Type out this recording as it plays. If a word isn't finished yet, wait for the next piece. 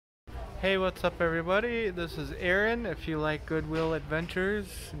Hey, what's up everybody? This is Aaron. If you like Goodwill adventures,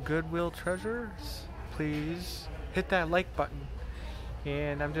 Goodwill treasures, please hit that like button.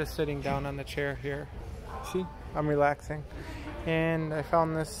 And I'm just sitting down on the chair here. See? I'm relaxing. And I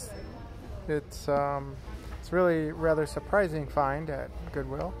found this. It's really rather surprising find at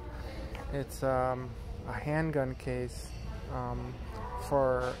Goodwill. It's a handgun case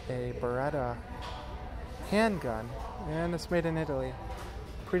for a Beretta handgun, and it's made in Italy.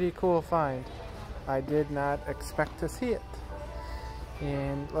 Pretty cool find. I did not expect to see it.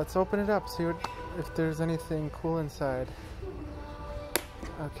 And let's open it up, see if there's anything cool inside.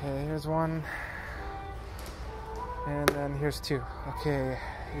 Okay, here's one. And then here's two. Okay,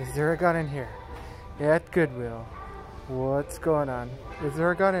 is there a gun in here? At Goodwill. What's going on? Is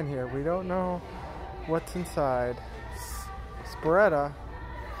there a gun in here? We don't know what's inside. It's Beretta.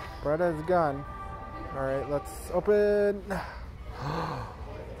 Beretta's gun. Alright, let's open.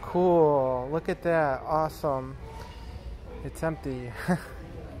 Cool, look at that, awesome. It's empty.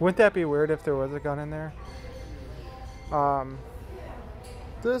 Wouldn't that be weird if there was a gun in there?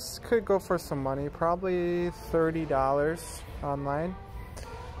 This could go for some money, probably $30 online.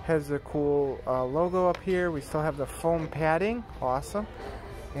 Has a cool logo up here. We still have the foam padding, awesome.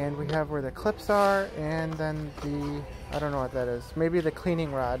 And we have where the clips are, and then I don't know what that is, maybe the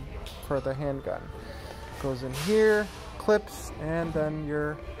cleaning rod for the handgun. Goes in here, clips, and then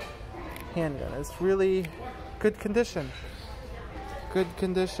your handgun. It's really good condition. Good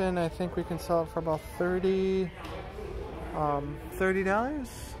condition. I think we can sell it for about $30.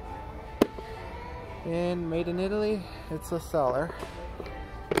 And made in Italy. It's a seller.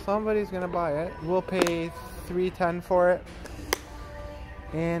 Somebody's gonna buy it. We'll pay $310 for it,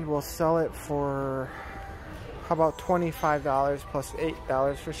 and we'll sell it for how about $25 plus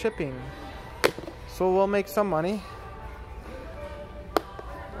 $8 for shipping. So we'll make some money.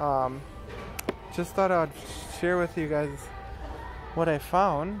 Just thought I'd share with you guys what I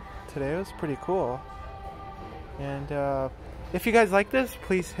found today. It was pretty cool. And if you guys like this,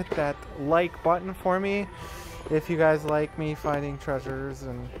 please hit that like button for me. If you guys like me finding treasures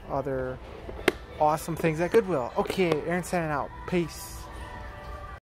and other awesome things at Goodwill. Okay, Aaron signing out. Peace.